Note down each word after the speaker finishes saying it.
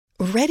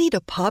Ready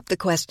to pop the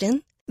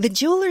question? The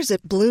jewelers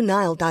at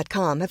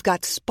BlueNile.com have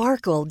got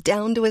sparkle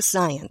down to a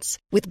science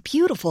with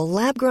beautiful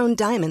lab-grown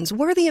diamonds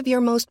worthy of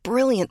your most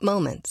brilliant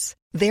moments.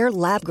 Their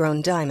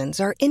lab-grown diamonds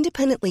are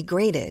independently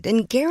graded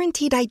and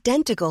guaranteed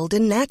identical to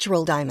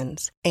natural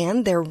diamonds,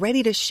 and they're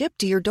ready to ship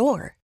to your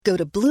door. Go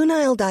to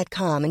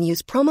BlueNile.com and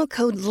use promo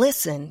code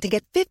LISTEN to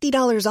get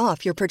 $50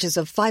 off your purchase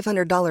of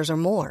 $500 or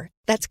more.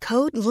 That's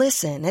code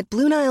LISTEN at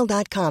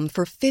BlueNile.com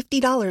for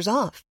 $50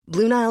 off.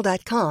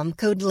 BlueNile.com,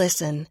 code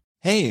LISTEN.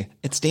 Hey,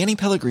 it's Danny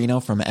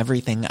Pellegrino from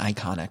Everything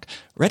Iconic.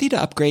 Ready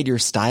to upgrade your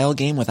style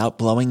game without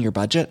blowing your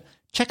budget?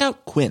 Check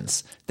out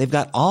Quince. They've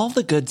got all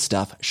the good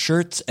stuff,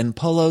 shirts and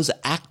polos,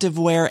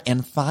 activewear,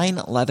 and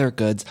fine leather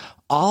goods,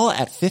 all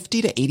at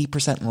 50 to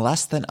 80%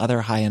 less than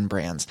other high-end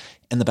brands.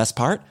 And the best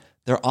part?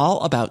 They're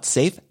all about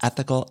safe,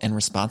 ethical, and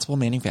responsible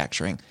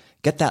manufacturing.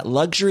 Get that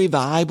luxury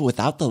vibe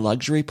without the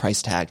luxury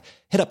price tag.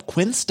 Hit up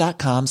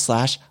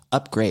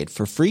quince.com/upgrade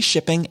for free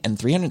shipping and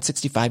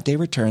 365-day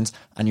returns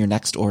on your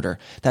next order.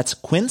 That's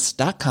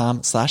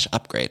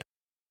quince.com/upgrade.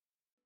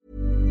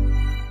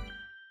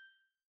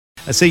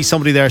 I see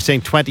somebody there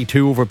saying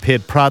 22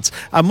 overpaid Prats.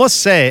 I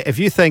must say, if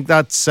you think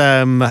that's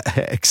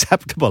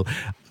acceptable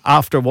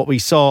after what we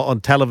saw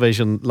on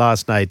television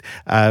last night,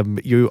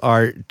 you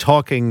are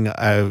talking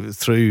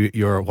through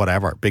your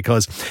whatever,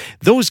 because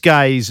those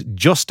guys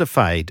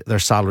justified their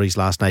salaries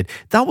last night.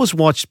 That was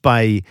watched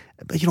by,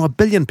 1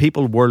 billion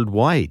people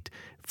worldwide.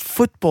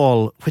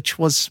 Football, which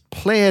was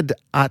played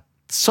at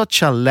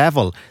such a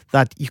level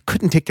that you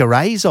couldn't take your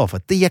eyes off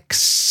it. The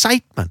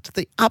excitement,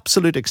 the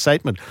absolute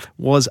excitement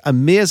was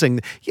amazing.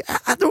 Yeah,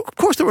 of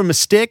course there were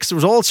mistakes, there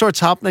was all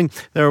sorts happening,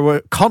 there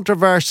were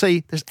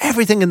controversy, there's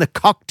everything in the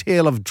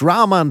cocktail of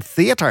drama and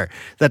theatre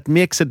that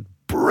makes it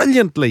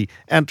brilliantly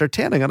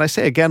entertaining. And I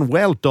say again,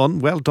 well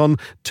done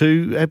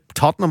to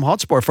Tottenham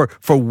Hotspur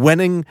for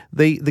winning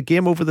the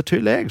game over the two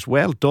legs.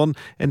 Well done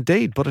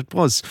indeed. But it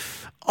was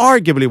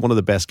arguably one of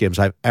the best games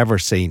I've ever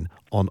seen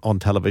on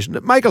television.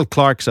 Michael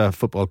Clark's a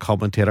football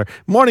commentator.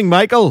 Morning,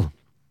 Michael.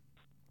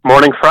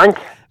 Morning, Frank.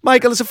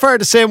 Michael, is it fair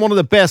to say one of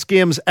the best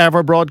games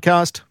ever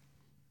broadcast?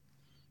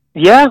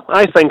 Yeah,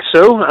 I think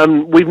so.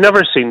 We've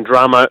never seen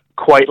drama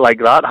quite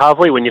like that, have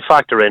we? When you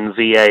factor in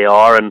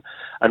VAR and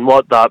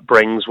what that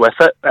brings with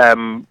it.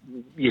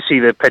 You see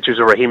the pictures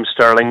of Raheem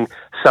Sterling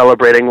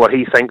celebrating what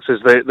he thinks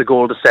is the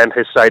goal to send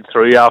his side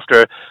through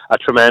after a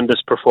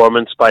tremendous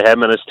performance by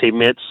him and his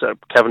teammates,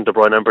 Kevin De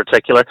Bruyne in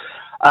particular.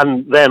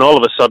 And then all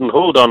of a sudden,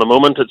 hold on a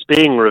moment, it's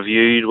being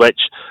reviewed, which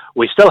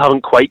we still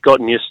haven't quite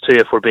gotten used to,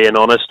 if we're being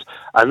honest.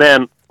 And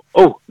then,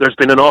 there's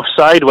been an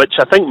offside, which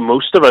I think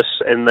most of us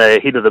in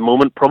the heat of the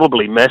moment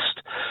probably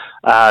missed.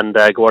 And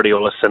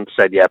Guardiola since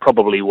said,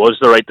 probably was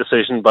the right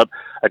decision, but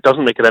it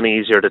doesn't make it any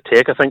easier to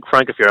take, I think,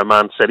 Frank, if you're a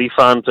Man City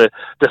fan, to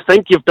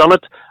think you've done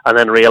it and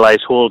then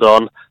realise, hold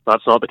on,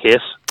 that's not the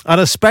case. And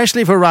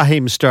especially for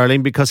Raheem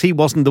Sterling, because he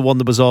wasn't the one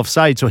that was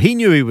offside, so he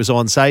knew he was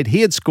onside.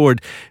 He had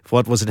scored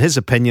what was, in his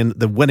opinion,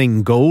 the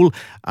winning goal.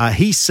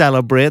 He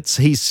celebrates.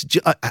 He's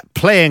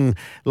playing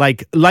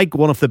like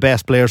one of the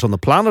best players on the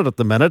planet at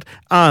the minute,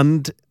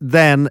 and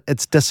then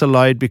it's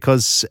disallowed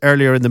because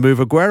earlier in the move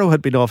Aguero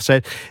had been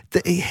offside.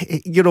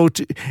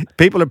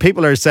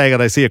 People are saying,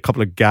 and I see a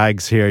couple of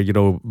gags here,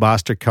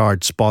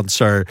 MasterCard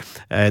sponsor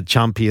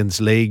Champions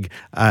League,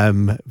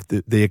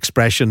 the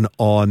expression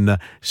on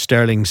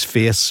Sterling's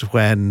face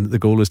when the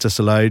goal was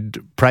disallowed,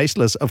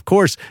 priceless, of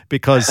course,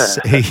 because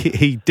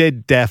he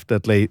did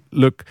definitely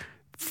look.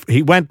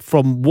 He went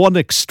from one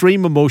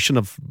extreme emotion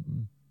of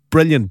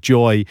brilliant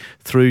joy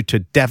through to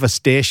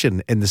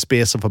devastation in the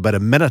space of about a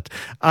minute,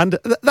 and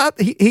that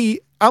he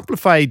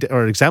amplified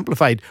or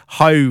exemplified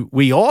how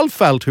we all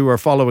felt who were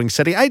following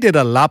City. I did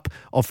a lap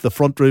of the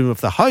front room of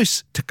the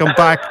house to come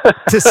back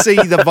to see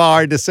the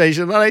VAR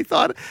decision, and I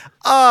thought,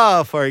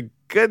 for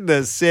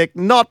goodness sake,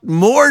 not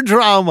more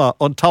drama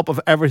on top of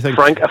everything,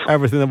 Frank,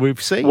 everything that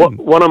we've seen.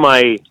 One of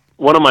my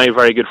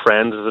very good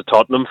friends is a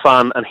Tottenham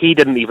fan, and he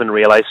didn't even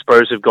realise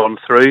Spurs had gone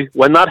through.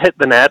 When that hit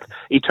the net,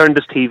 he turned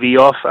his TV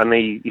off, and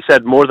he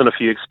said more than a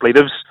few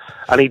expletives,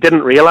 and he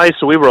didn't realise,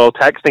 so we were all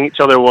texting each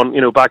other,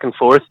 back and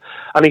forth,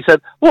 and he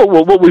said,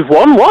 what we've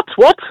won? What?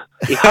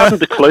 He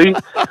hadn't a clue.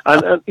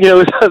 And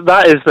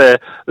that is the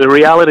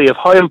reality of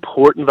how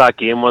important that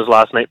game was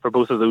last night for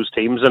both of those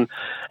teams. And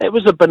it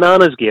was a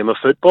bananas game of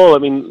football. I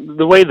mean,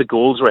 the way the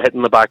goals were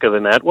hitting the back of the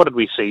net, what did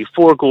we see?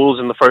 4 goals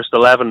in the first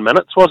 11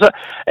 minutes, was it?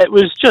 It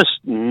was just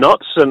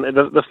nuts, and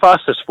the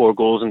fastest 4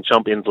 goals in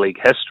Champions League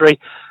history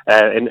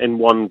in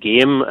one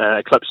game,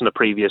 eclipsing a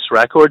previous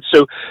record.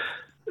 So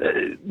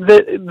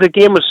the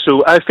game was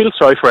so... I feel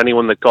sorry for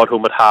anyone that got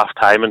home at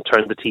half-time and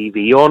turned the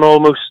TV on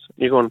almost.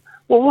 You're going,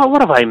 well,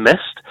 what have I missed?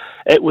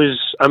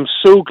 I'm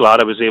so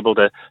glad I was able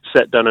to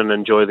sit down and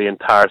enjoy the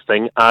entire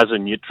thing as a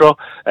neutral,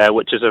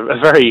 which is a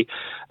very...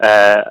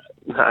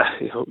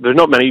 there's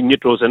not many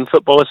neutrals in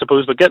football, I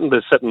suppose, but getting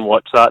to sit and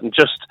watch that and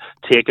just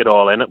take it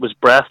all in, it was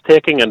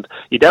breathtaking, and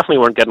you definitely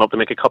weren't getting up to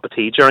make a cup of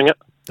tea during it.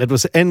 It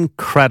was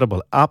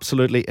incredible,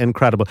 absolutely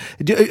incredible.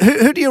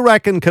 Who do you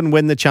reckon can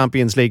win the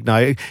Champions League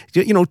now?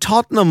 You know,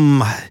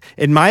 Tottenham,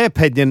 in my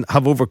opinion,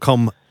 have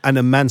overcome an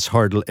immense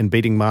hurdle in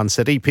beating Man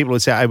City. People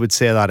would say I would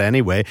say that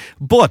anyway,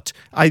 but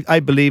I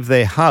believe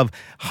they have.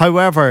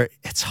 However,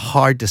 it's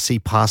hard to see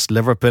past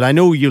Liverpool. I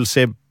know you'll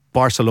say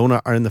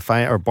Barcelona are in the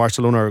final, or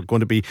Barcelona are going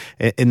to be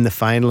in the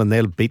final and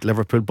they'll beat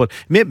Liverpool, but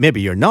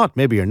maybe you're not.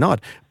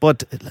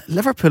 But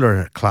Liverpool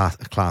are a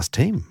class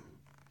team.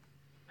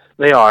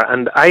 They are,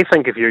 and I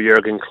think if you're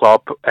Jurgen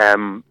Klopp,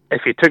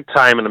 if he took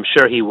time, and I'm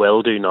sure he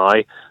will do now,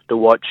 to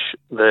watch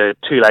the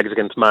two legs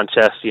against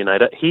Manchester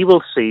United, he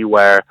will see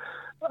where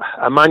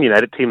a Man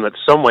United team that's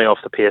some way off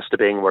the pace to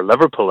being where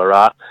Liverpool are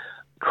at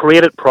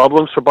created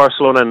problems for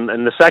Barcelona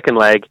in the second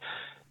leg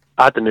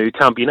at the Nou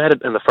Camp.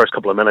 United in the first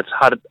couple of minutes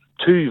had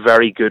two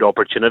very good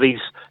opportunities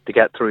to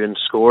get through and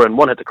score, and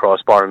one hit the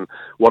crossbar and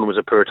one was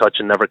a poor touch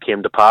and never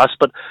came to pass.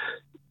 But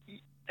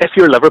if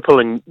you're Liverpool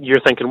and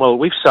you're thinking, well,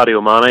 we've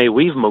Sadio Mane,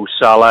 we've Mo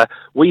Salah,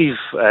 we've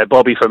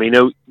Bobby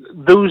Firmino,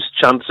 those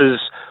chances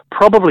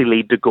probably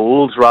lead to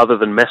goals rather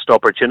than missed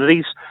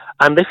opportunities.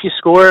 And if you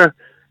score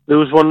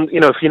those one, you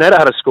know, if United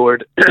had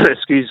scored,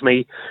 excuse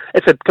me,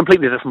 it's a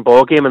completely different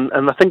ball game. And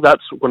I think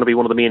that's going to be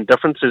one of the main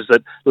differences,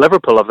 that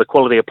Liverpool have the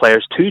quality of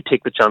players to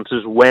take the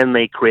chances when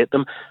they create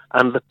them.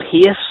 And the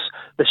pace,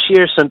 the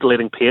sheer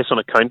scintillating pace on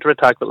a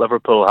counter-attack that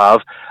Liverpool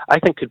have, I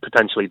think could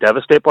potentially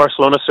devastate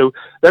Barcelona. So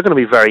they're going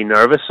to be very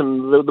nervous.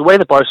 And the way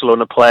that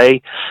Barcelona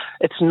play,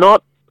 it's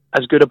not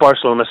as good a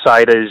Barcelona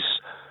side as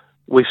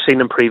we've seen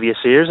in previous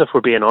years, if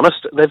we're being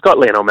honest. They've got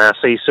Lionel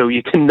Messi, so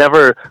you can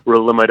never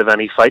rule them out of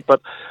any fight.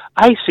 But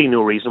I see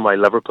no reason why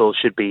Liverpool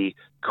should be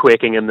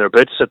quaking in their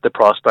boots at the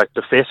prospect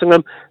of facing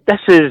them. This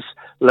is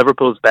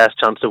Liverpool's best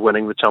chance of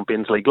winning the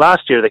Champions League.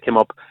 Last year they came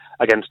up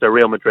against a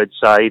Real Madrid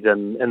side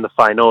in the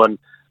final, and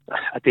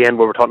at the end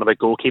we were talking about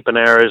goalkeeping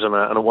errors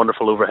and a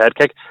wonderful overhead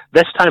kick.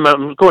 This time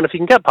I'm going, if you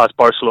can get past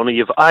Barcelona,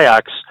 you have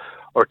Ajax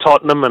or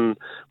Tottenham, and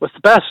with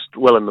the best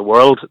will in the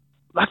world,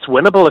 that's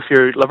winnable. If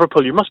you're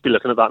Liverpool, you must be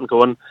looking at that and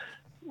going,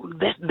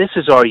 this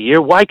is our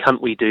year. Why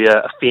can't we do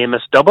a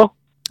famous double?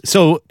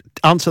 So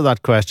answer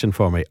that question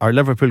for me. Are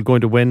Liverpool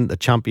going to win the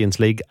Champions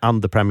League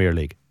and the Premier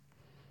League?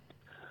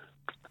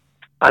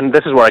 And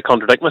this is where I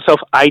contradict myself.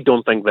 I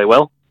don't think they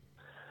will,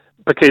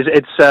 because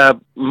it's a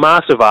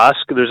massive ask.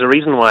 There's a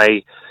reason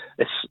why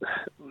it's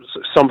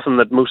something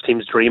that most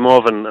teams dream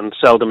of and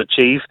seldom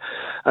achieve.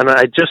 And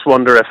I just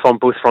wonder if on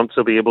both fronts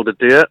they'll be able to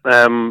do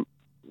it.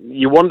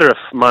 You wonder if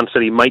Man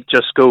City might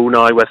just go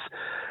now with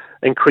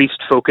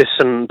increased focus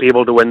and be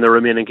able to win the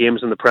remaining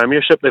games in the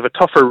Premiership. They have a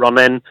tougher run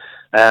in.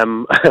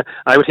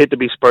 I would hate to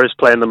be Spurs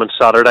playing them on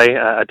Saturday.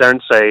 I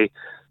daren't say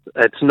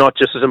it's not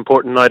just as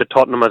important now to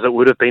Tottenham as it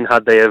would have been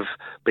had they have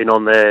been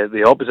on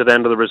the opposite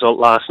end of the result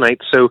last night.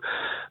 So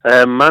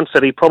Man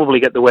City probably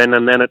get the win,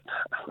 and then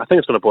I think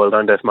it's going to boil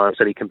down to if Man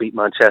City can beat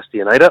Manchester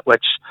United,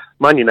 which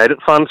Man United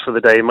fans for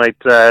the day might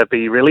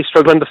be really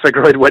struggling to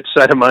figure out which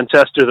side of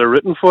Manchester they're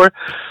rooting for.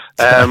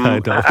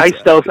 I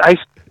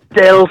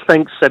still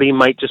think City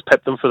might just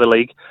pip them for the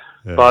league.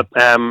 Yeah. But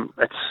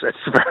it's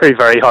very,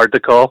 very hard to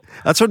call.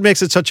 That's what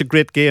makes it such a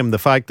great game, the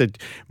fact that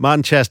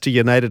Manchester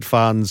United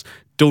fans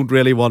don't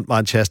really want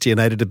Manchester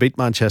United to beat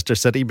Manchester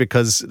City,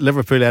 because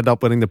Liverpool end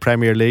up winning the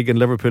Premier League and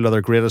Liverpool are their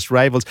greatest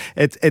rivals.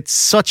 It's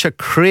such a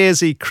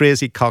crazy,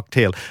 crazy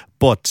cocktail.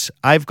 But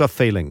I've got a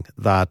feeling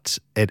that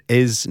it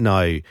is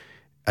now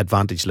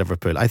advantage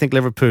Liverpool. I think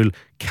Liverpool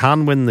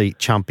can win the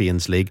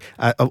Champions League.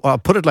 I'll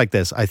put it like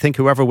this. I think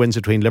whoever wins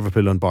between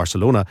Liverpool and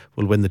Barcelona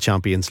will win the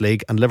Champions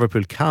League, and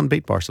Liverpool can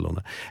beat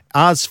Barcelona.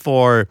 As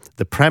for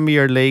the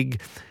Premier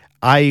League,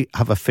 I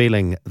have a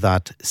feeling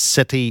that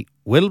City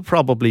will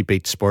probably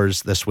beat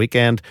Spurs this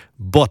weekend,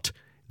 but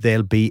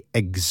they'll be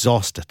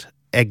exhausted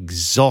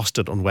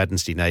on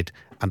Wednesday night,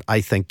 and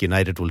I think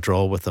United will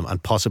draw with them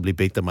and possibly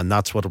beat them, and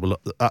that's what it will.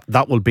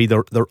 That will be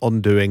their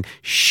undoing.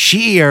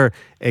 Sheer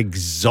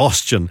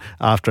exhaustion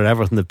after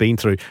everything they've been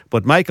through.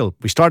 But Michael,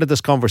 we started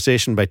this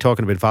conversation by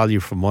talking about value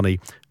for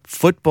money.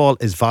 Football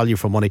is value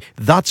for money.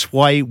 That's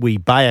why we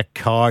buy a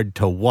card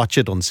to watch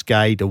it on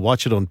Sky, to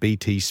watch it on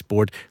BT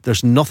Sport.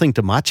 There's nothing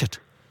to match it.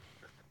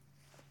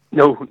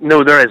 No,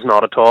 there is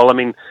not at all. I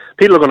mean,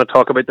 people are going to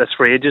talk about this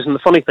for ages, and the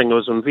funny thing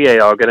was when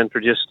VAR got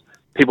introduced,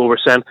 people were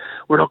saying,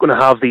 we're not going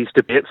to have these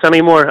debates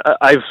anymore.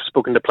 I've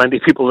spoken to plenty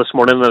of people this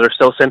morning that are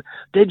still saying,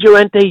 did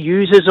Llorente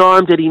use his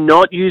arm? Did he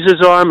not use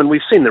his arm? And we've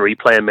seen the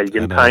replay a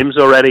million times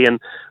already, and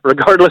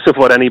regardless of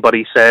what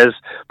anybody says,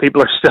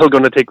 people are still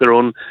going to take their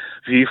own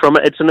view from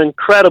it. It's an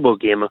incredible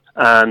game,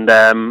 and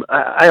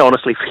I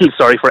honestly feel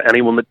sorry for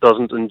anyone that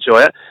doesn't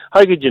enjoy it.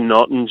 How could you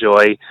not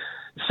enjoy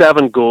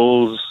 7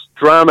 goals,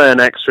 drama in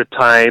extra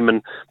time,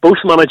 and both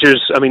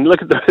managers, I mean,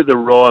 look at the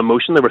raw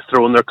emotion. They were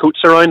throwing their coats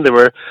around. They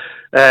were,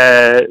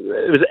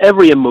 it was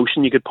every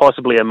emotion you could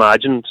possibly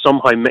imagine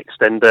somehow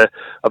mixed into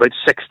about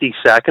 60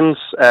 seconds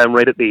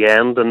right at the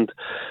end, and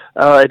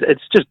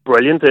it's just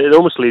brilliant. It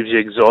almost leaves you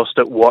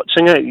exhausted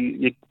watching it.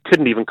 You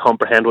couldn't even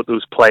comprehend what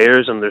those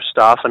players and their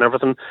staff and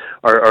everything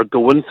are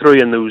going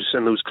through in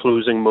those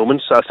closing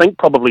moments. I think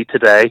probably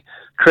today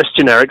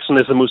Christian Eriksen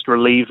is the most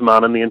relieved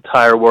man in the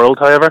entire world,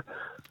 however.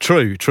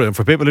 True. And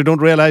for people who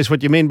don't realise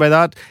what you mean by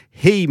that,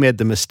 he made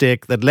the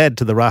mistake that led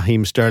to the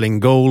Raheem Sterling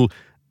goal,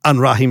 and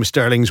Raheem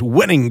Sterling's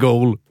winning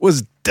goal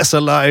was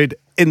disallowed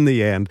in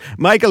the end.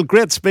 Michael,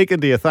 great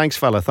speaking to you. Thanks,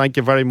 fella. Thank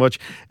you very much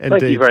indeed.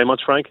 Thank you very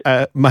much, Frank.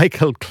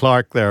 Michael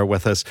Clark there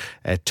with us,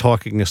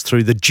 talking us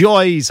through the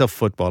joys of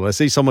football. I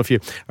see some of you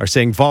are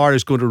saying VAR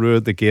is going to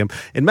ruin the game.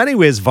 In many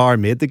ways, VAR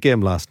made the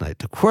game last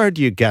night. Where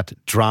do you get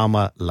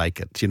drama like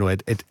it? You know,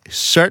 it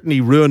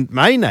certainly ruined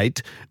my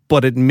night,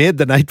 but it made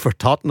the night for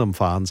Tottenham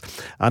fans.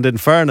 And in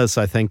fairness,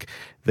 I think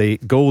the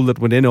goal that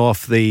went in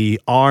off the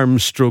arm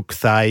stroke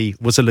thigh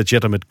was a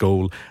legitimate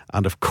goal.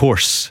 And of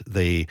course,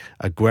 the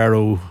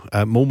Aguero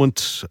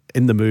moment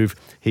in the move,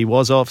 he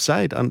was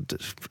offside, and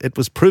it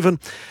was proven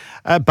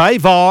by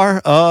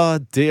VAR. Oh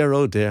dear,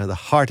 the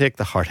heartache.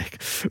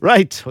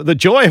 Right, the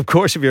joy, of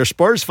course, if you're a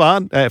Spurs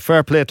fan.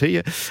 Fair play to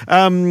you.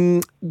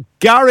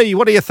 Gary,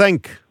 what do you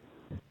think?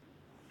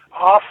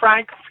 Oh,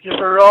 Frank,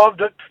 you're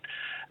robbed.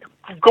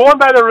 Going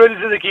by the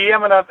rules of the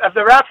game, and if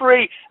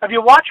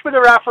you watch where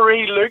the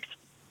referee looked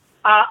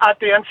at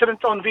the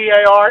incident on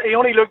VAR, he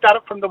only looked at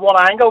it from the one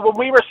angle. When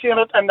we were seeing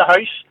it in the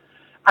house,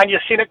 and you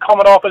seen it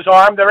coming off his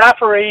arm, the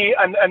referee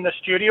in the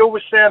studio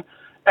was saying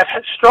it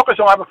had struck his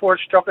arm before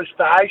it struck his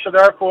thigh, so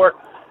therefore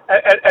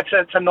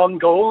it's a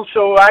non-goal.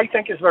 So I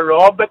think it's very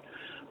robbed. But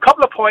a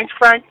couple of points,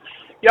 Frank.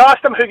 You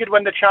asked him who could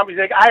win the Champions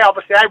League. I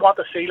want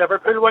to see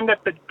Liverpool win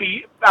it, but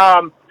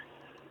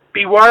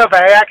beware of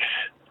Ajax.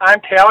 I'm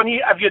telling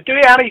you, if you do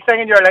anything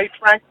in your life,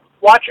 Frank,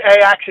 watch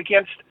Ajax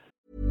against.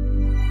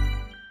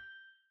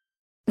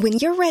 When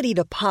you're ready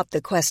to pop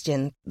the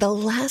question, the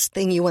last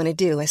thing you want to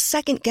do is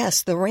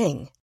second-guess the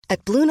ring.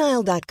 At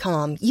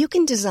BlueNile.com, you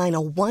can design a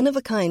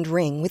one-of-a-kind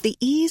ring with the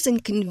ease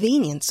and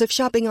convenience of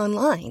shopping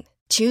online.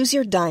 Choose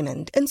your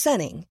diamond and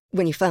setting.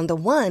 When you find the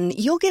one,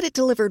 you'll get it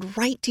delivered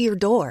right to your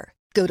door.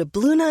 Go to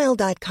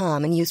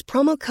BlueNile.com and use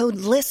promo code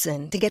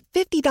LISTEN to get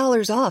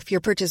 $50 off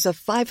your purchase of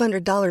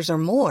 $500 or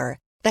more.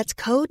 That's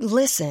code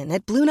LISTEN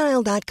at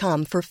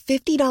BlueNile.com for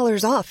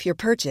 $50 off your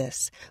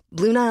purchase.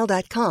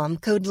 BlueNile.com,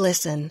 code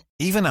LISTEN.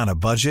 Even on a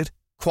budget,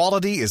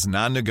 quality is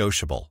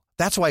non-negotiable.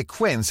 That's why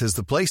Quince is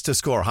the place to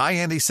score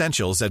high-end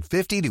essentials at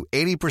 50 to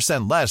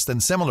 80% less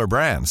than similar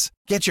brands.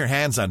 Get your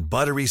hands on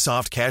buttery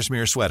soft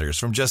cashmere sweaters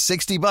from just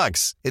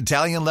 $60,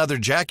 Italian leather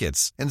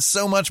jackets, and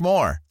so much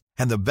more.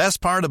 And the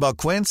best part about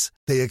Quince,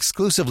 they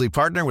exclusively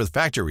partner with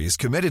factories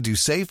committed to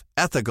safe,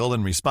 ethical,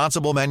 and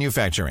responsible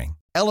manufacturing.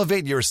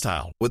 Elevate your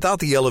style without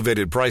the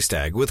elevated price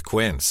tag with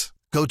Quince.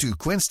 Go to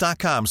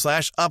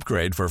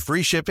quince.com/upgrade for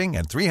free shipping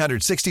and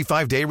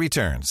 365-day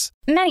returns.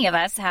 Many of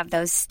us have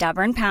those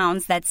stubborn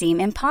pounds that seem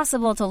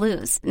impossible to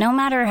lose, no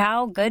matter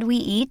how good we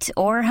eat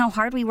or how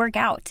hard we work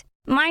out.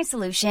 My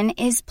solution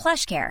is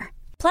PlushCare.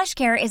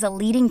 PlushCare is a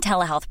leading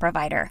telehealth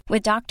provider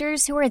with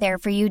doctors who are there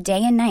for you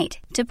day and night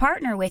to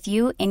partner with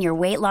you in your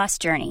weight loss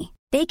journey.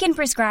 They can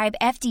prescribe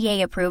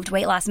FDA-approved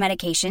weight loss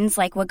medications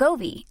like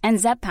Wegovy and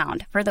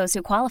Zepbound for those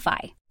who qualify.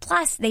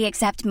 Plus, they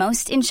accept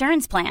most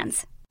insurance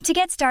plans. To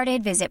get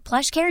started, visit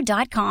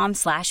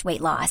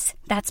plushcare.com/weightloss.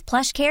 That's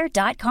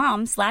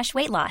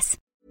plushcare.com/weightloss.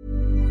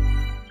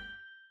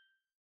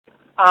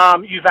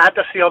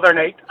 Juventus the other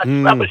night.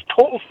 That was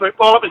total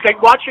football. It was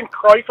like watching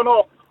Cruyff and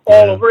all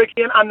over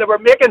again. And they were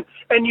making,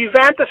 in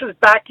Juventus'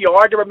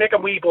 backyard, they were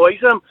making wee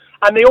boys of them.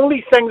 And the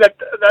only thing that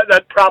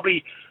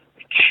probably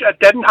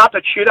didn't happen,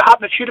 it should have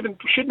happened. It shouldn't have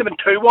been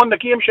 2-1. The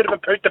game should have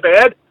been put to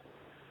bed.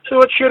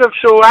 So it should have.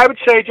 So I would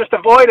say just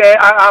avoid it.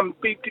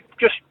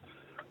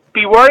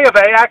 Be wary of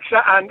Ajax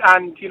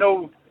and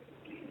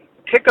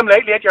take them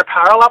lightly at your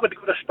peril. That would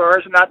go to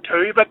Spurs and that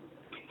too. But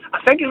I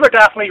think you were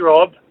definitely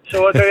robbed.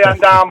 So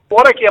and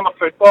what a game of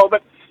football.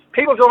 But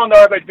people don't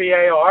know about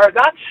VAR.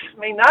 That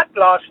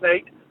last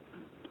night.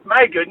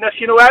 My goodness,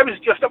 it was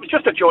just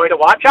a joy to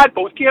watch. I had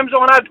both games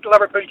on. I had the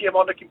Liverpool game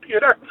on the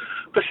computer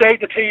beside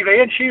the TV,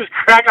 and she was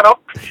cracking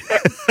up.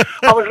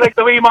 I was like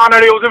the wee man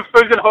who was in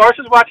Fools and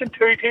Horses watching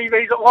two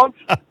TVs at once.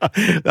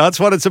 That's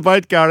what it's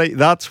about, Gary.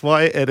 That's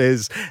why it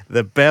is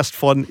the best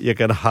fun you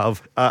can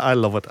have. I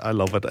love it.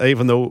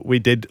 Even though we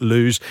did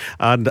lose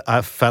and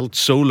I felt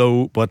so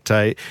low, but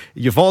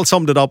you've all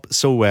summed it up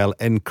so well.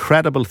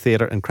 Incredible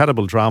theatre,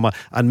 incredible drama,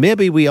 and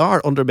maybe we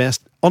are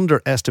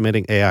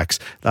underestimating Ajax.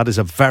 That is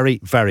a very,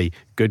 very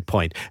good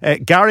point.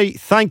 Gary,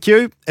 thank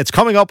you. It's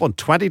coming up on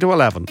 20 to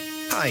 11.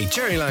 Hi,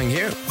 Jerry Lang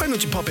here. Why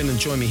don't you pop in and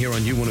join me here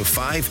on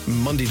U105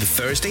 Monday to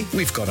Thursday?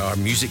 We've got our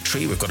music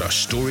tree, we've got our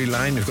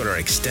storyline, we've got our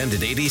extended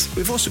 80s.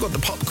 We've also got the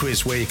pop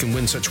quiz where you can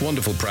win such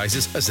wonderful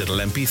prizes as little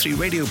MP3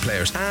 radio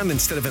players. And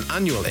instead of an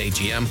annual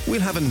AGM,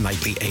 we'll have a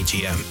nightly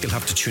AGM. You'll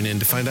have to tune in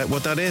to find out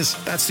what that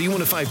is. That's the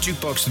U105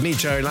 Jukebox with me,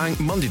 Jerry Lang,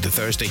 Monday to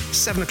Thursday,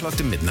 7 o'clock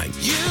to midnight.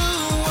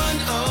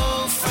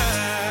 U105.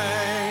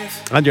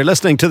 And you're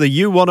listening to the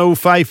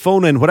U105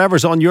 phone in.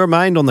 Whatever's on your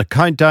mind on the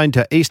countdown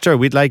to Easter,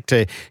 we'd like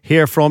to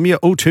hear from you.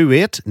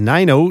 028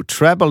 90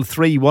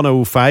 333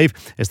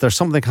 105. Is there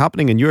something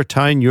happening in your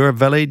town, your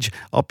village,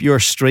 up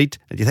your street,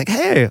 and you think,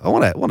 hey, I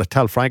want to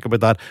tell Frank about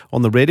that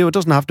on the radio? It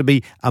doesn't have to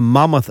be a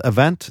mammoth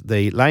event.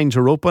 The lines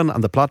are open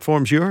and the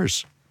platform's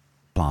yours.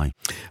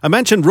 I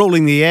mentioned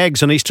rolling the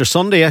eggs on Easter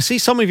Sunday. I see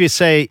some of you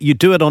say you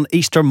do it on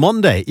Easter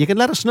Monday. You can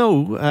let us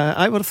know.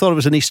 I would have thought it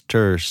was an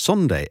Easter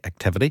Sunday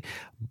activity,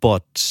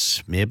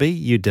 but maybe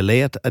you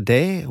delay it a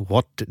day.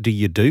 What do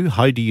you do?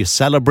 How do you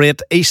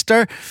celebrate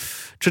Easter?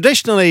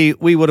 Traditionally,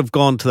 we would have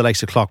gone to the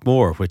likes of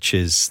Clockmore, which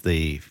is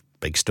the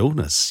big stone,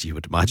 as you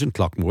would imagine.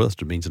 Clockmore, that's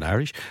what it means in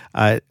Irish,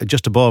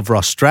 just above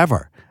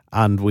Rostrevor.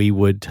 And we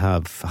would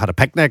have had a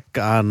picnic,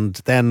 and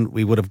then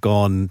we would have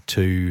gone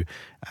to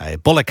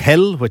Bullock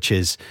Hill, which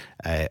is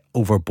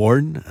over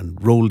Bourne,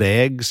 and rolled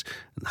eggs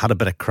and had a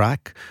bit of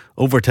crack.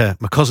 Over to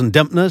my cousin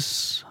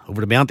Dimpness,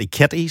 over to my auntie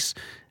Kitty's,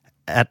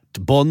 ate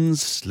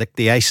buns, licked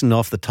the icing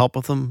off the top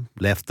of them,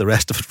 left the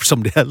rest of it for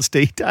somebody else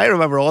to eat. I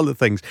remember all the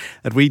things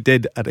that we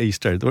did at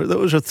Easter.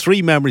 Those are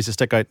three memories that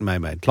stick out in my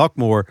mind.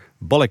 Clockmore,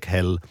 Bullock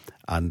Hill,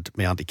 and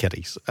my auntie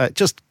Kitty's.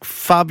 Just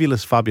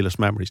fabulous, fabulous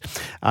memories.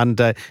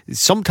 And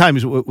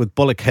sometimes with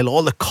Bullock Hill,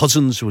 all the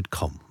cousins would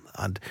come.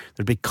 And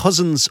there'd be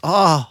cousins,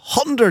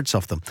 hundreds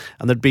of them.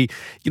 And there'd be,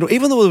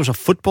 even though there was a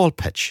football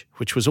pitch,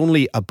 which was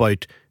only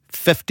about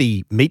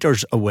 50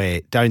 metres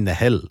away down the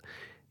hill,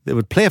 they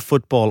would play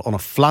football on a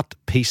flat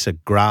piece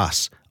of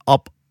grass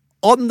up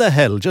on the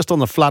hill, just on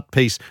the flat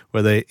piece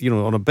where they,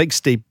 on a big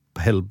steep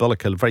hill,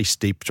 Bullock Hill, very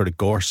steep, sort of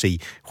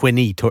gorsey,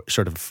 whinny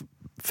sort of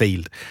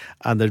field.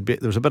 And there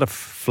was a bit of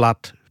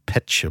flat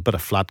pitch, a bit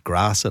of flat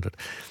grass at it.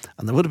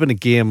 And there would have been a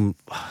game,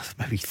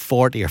 maybe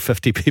 40 or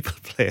 50 people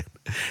playing.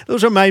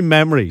 Those are my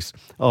memories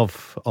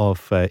of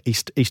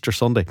Easter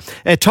Sunday.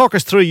 Talk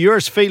us through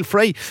yours, feel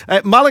free.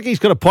 Malachi's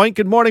got a point.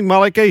 Good morning,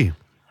 Malachi.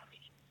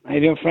 How you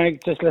doing,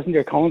 Frank? Just listen to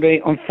your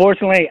commentary.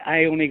 Unfortunately,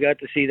 I only got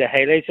to see the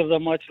highlights of the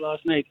match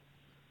last night,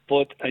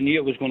 but I knew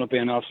it was going to be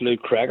an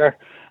absolute cracker.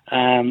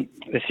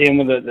 The same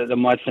with the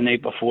match the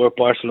night before,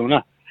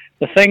 Barcelona.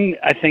 The thing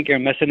I think you're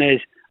missing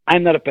is,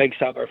 I'm not a big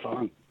soccer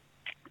fan.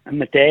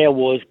 And the day I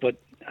was, but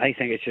I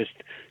think it's just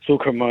so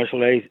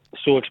commercialised,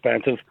 so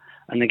expensive,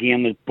 and the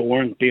game is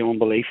boring beyond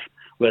belief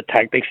with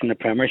tactics in the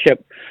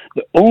Premiership.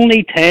 The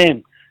only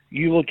time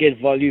you will get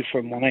value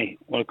for money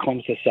when it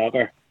comes to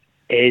soccer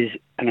is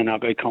in a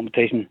knockout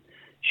competition.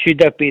 Should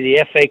that be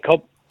the FA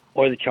Cup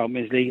or the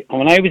Champions League? And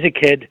when I was a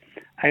kid,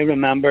 I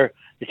remember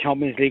the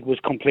Champions League was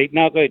complete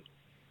knockout.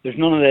 There's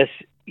none of this,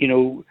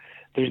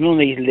 there's none of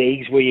these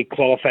leagues where you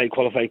qualify,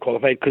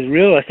 because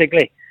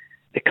realistically,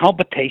 the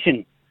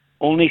competition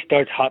only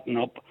starts hotting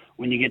up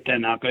when you get to a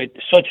knockout,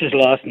 such as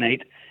last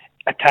night.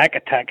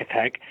 Attack.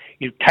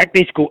 Your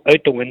tactics go out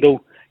the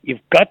window.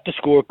 You've got to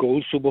score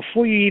goals. So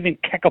before you even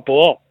kick a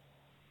ball,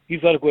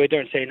 you've got to go out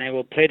there and say, now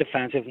we'll play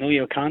defensive. No,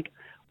 you can't.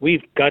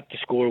 We've got to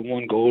score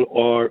one goal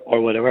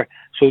or whatever.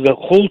 So the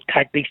whole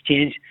tactics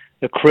change.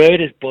 The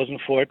crowd is buzzing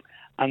for it,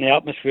 and the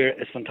atmosphere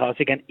is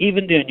fantastic. And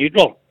even the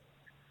neutral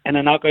in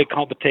a knockout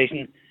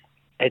competition,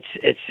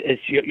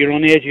 you're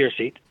on the edge of your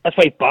seat. That's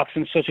why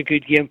boxing's such a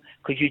good game,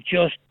 because you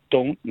just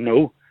don't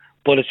know.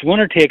 But it's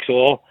winner takes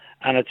all,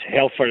 and it's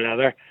hell for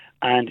leather.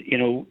 And,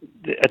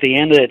 at the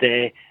end of the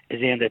day,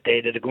 is the end of the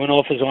day. Did it go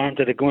off his arm?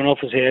 Did it go off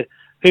his head?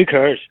 Who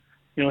cares?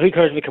 Who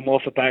cares if it come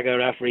off the back of a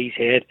referee's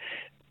head?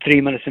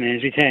 3 minutes in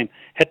injury time.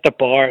 Hit the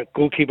bar,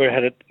 goalkeeper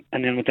hit it,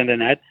 and then within the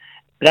net.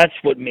 That's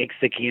what makes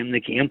the game the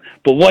game.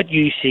 But what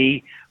you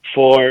see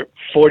for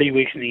 40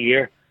 weeks in a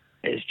year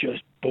is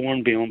just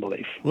born beyond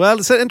belief. Well,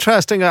 it's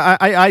interesting.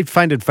 I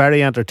find it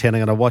very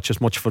entertaining, and I watch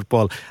as much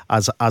football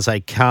as I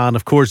can.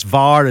 Of course,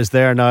 VAR is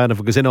there now, and if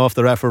it goes in off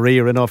the referee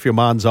or in off your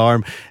man's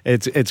arm,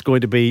 it's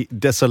going to be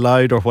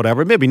disallowed or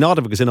whatever. Maybe not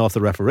if it goes in off the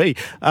referee.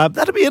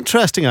 That'd be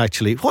interesting,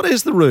 actually. What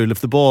is the rule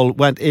if the ball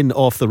went in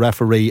off the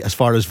referee as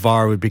far as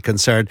VAR would be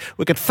concerned?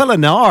 We could fill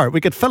an hour.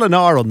 We could fill an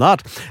hour on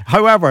that.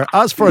 However,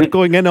 as for it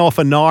going in off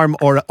an arm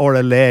or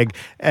a leg,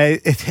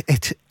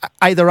 it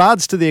either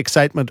adds to the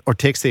excitement or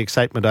takes the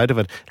excitement out of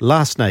it.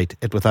 Last night,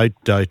 it without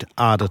doubt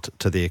added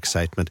to the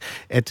excitement.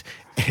 It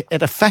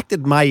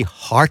affected my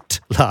heart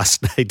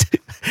last night.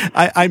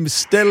 I'm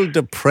still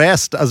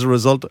depressed as a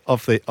result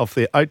of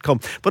the outcome.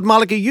 But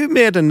Malachi, you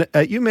made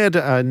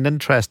an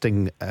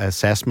interesting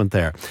assessment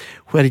there.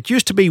 When it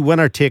used to be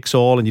winner takes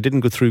all and you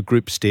didn't go through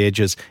group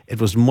stages,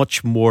 it was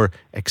much more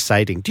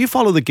exciting. Do you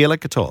follow the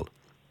Gaelic at all?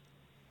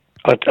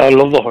 I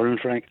love the hurling,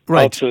 Frank.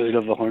 Right. Absolutely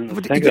love the hurling.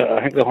 I think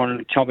the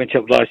hurling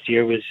championship last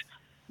year was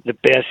the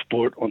best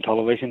sport on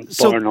television,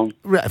 bar none.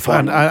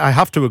 And I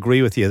have to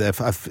agree with you.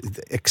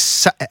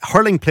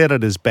 Hurling played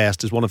at its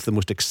best is one of the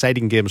most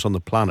exciting games on the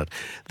planet.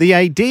 The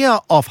idea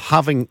of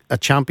having a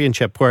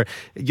championship where,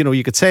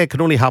 you could say it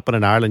could only happen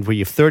in Ireland, where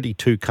you have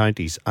 32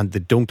 counties and they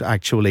don't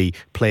actually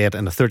play it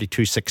in a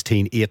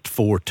 32-16,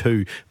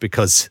 8-4-2,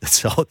 because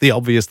it's the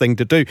obvious thing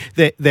to do.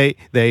 They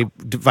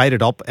divide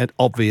it up,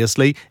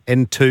 obviously,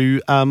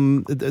 into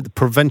the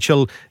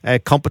provincial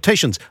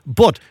competitions.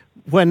 But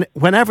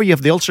whenever you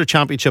have the Ulster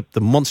Championship,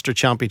 the Munster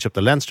Championship,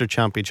 the Leinster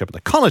Championship, and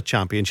the Connacht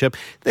Championship,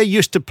 they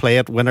used to play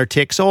it winner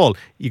takes all.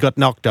 You got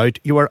knocked out,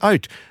 you were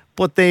out.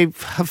 But they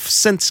have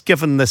since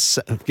given this,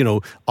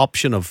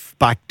 option of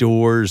back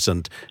doors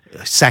and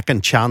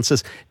second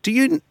chances. Do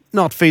you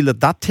not feel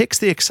that takes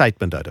the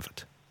excitement out of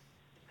it?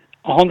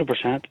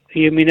 100%.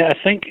 I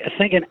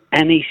think in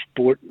any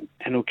sport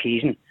and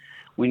occasion,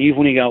 when you've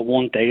only got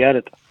one day at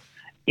it,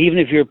 even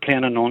if you're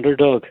playing an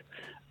underdog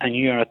and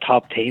you're a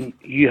top team,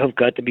 you have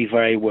got to be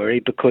very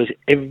wary, because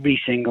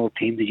every single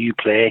team that you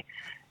play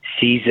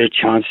sees their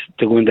chance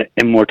to go into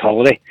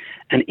immortality.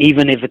 And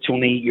even if it's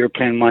only you're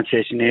playing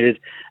Manchester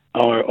United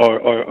or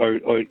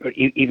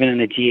even in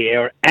the GAA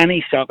or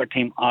any soccer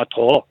team at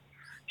all,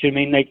 do you know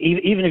what I mean? Like,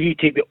 even if you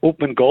take the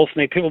open golf,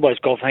 like, people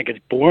watch golf think it's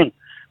boring,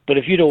 but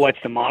if you don't watch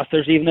the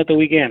Masters even at the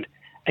weekend,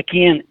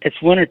 again,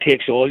 it's winner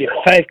takes all. You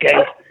have five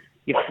guys.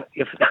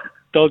 If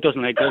Doug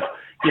doesn't like this,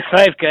 you have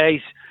five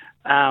guys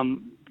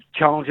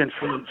challenging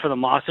for the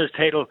Masters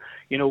title,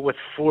 with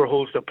 4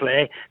 holes to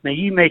play. Now,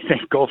 you may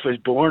think golf is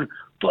boring,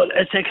 but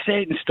it's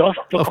exciting stuff,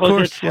 because of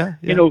course,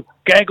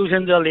 guy goes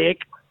into the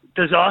lake,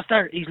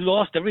 disaster, he's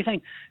lost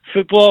everything.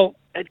 Football,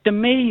 to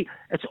me,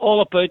 it's all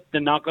about the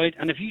knockout,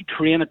 and if you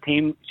train a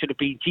team, should it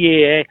be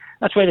GAA,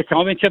 that's why the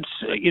championships,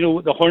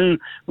 the hurling,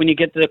 when you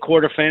get to the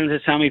quarterfinals,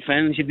 the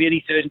semi-finals, you have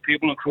 80,000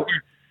 people in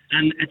Croker,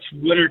 and it's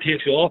winner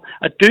takes all.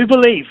 I do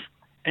believe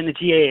in the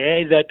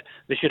GAA that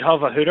they should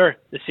have a hooter,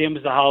 the same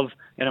as they have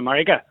in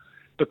America.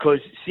 Because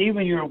see,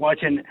 when you're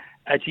watching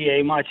a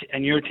GAA match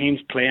and your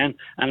team's playing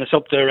and it's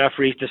up to the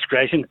referee's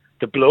discretion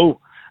to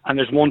blow and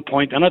there's 1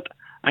 point in it,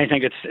 I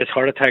think it's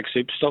heart attack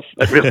soup stuff.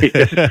 It really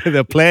is.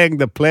 They're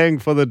playing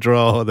for the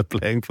draw.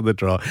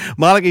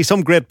 Malachy,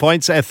 some great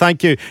points.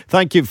 Thank you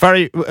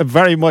very,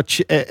 very much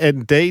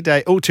indeed.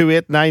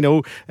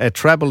 02890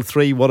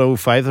 333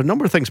 105. There are a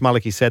number of things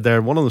Malachy said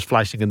there. One of them is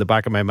flashing in the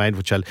back of my mind,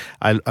 which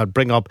I'll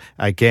bring up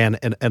again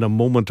in a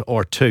moment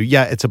or two.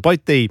 Yeah, it's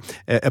about the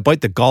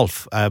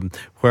golf,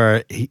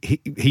 where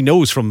he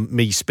knows from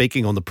me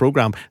speaking on the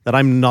programme that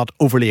I'm not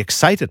overly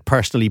excited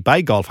personally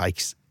by golf.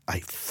 I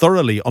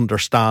thoroughly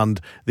understand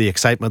the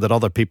excitement that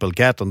other people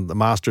get, and the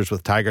Masters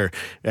with Tiger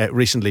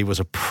recently was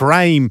a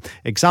prime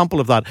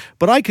example of that.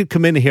 But I could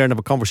come in here and have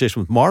a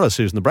conversation with Morris,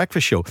 who's in the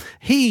breakfast show.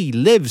 He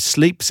lives,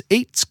 sleeps,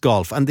 eats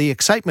golf, and the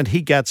excitement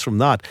he gets from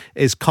that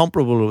is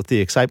comparable with the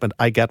excitement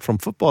I get from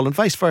football, and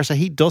vice versa.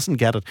 He doesn't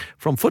get it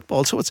from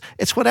football. So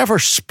it's whatever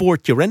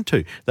sport you're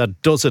into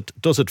that does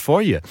it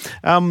for you.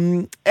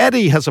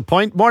 Eddie has a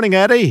point. Morning,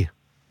 Eddie.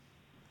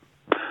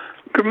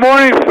 Good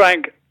morning,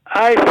 Frank.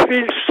 I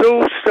feel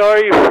so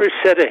sorry for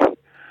City.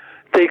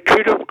 They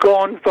could have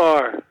gone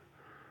far.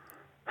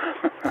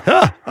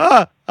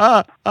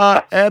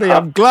 Eddie,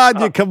 I'm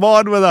glad you come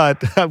on with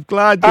that. I'm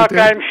glad you did.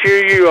 I'm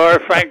sure you are,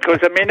 Frank,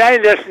 because I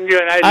listen to you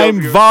and I'm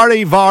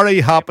very,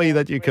 very happy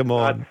that you come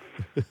on.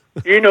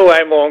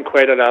 I'm on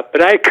quite a lot,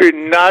 but I could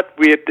not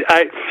wait.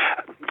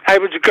 I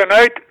was going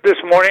out this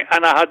morning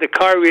and I had the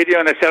car radio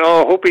and I said,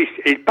 I hope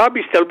he's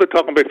probably still be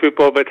talking about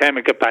football by the time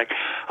I get back.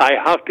 I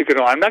have to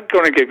get on. I'm not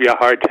going to give you a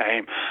hard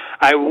time.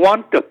 I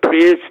want to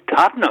praise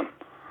Tottenham.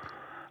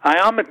 I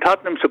am a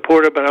Tottenham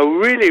supporter, but I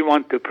really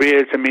want to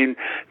praise.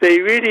 They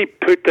really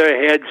put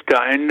their heads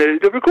down. They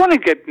were going to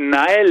get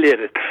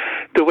annihilated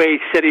the way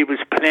City was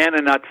playing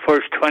in that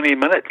first 20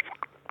 minutes.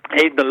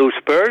 Even the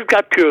Spurs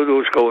got 2 of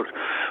those goals,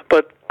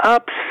 but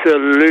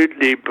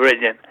absolutely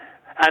brilliant.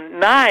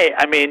 And now,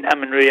 I'm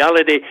in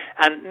reality,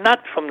 and not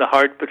from the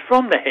heart, but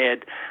from the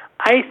head,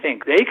 I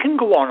think they can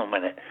go on and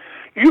win it.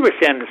 You were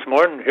saying this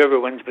morning, whoever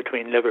wins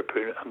between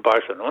Liverpool and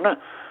Barcelona,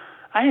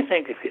 I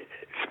think if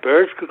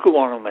Spurs could go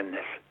on and win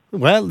this.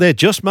 Well, they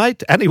just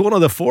might. Any one of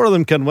the 4 of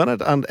them can win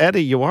it. And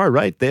Eddie, you are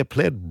right. They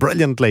played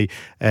brilliantly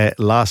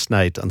last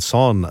night. And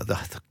Son,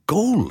 the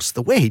goals,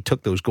 the way he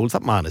took those goals,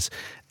 that man is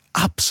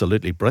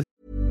absolutely brilliant.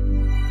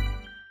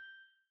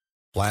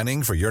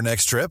 Planning for your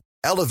next trip?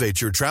 Elevate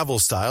your travel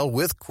style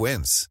with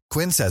Quince.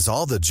 Quince has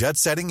all the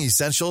jet-setting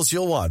essentials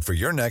you'll want for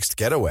your next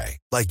getaway,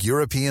 like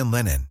European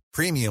linen,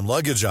 premium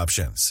luggage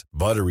options,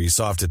 buttery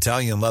soft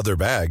Italian leather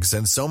bags,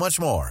 and so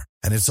much more.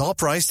 And it's all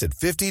priced at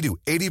 50 to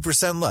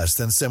 80% less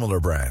than similar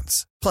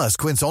brands. Plus,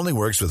 Quince only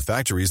works with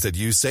factories that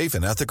use safe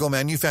and ethical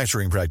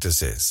manufacturing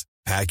practices.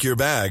 Pack your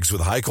bags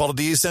with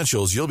high-quality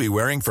essentials you'll be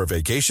wearing for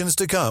vacations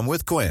to come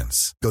with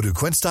Quince. Go to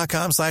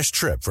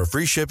quince.com/trip for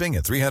free shipping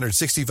and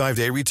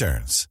 365-day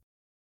returns.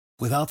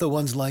 Without the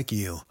ones like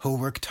you, who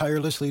work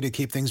tirelessly to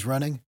keep things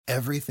running,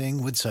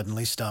 everything would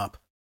suddenly stop.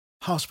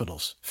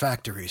 Hospitals,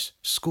 factories,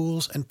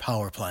 schools, and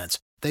power plants,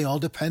 they all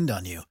depend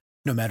on you.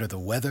 No matter the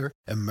weather,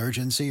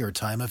 emergency, or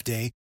time of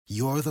day,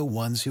 you're the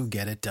ones who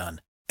get it done.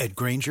 At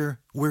Grainger,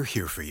 we're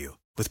here for you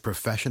with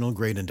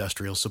professional-grade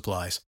industrial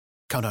supplies.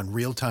 Count on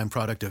real-time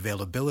product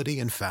availability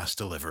and fast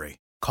delivery.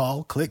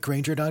 Call, click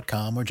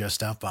Grainger.com, or just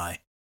stop by.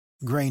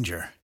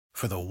 Grainger,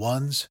 for the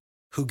ones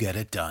who get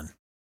it done.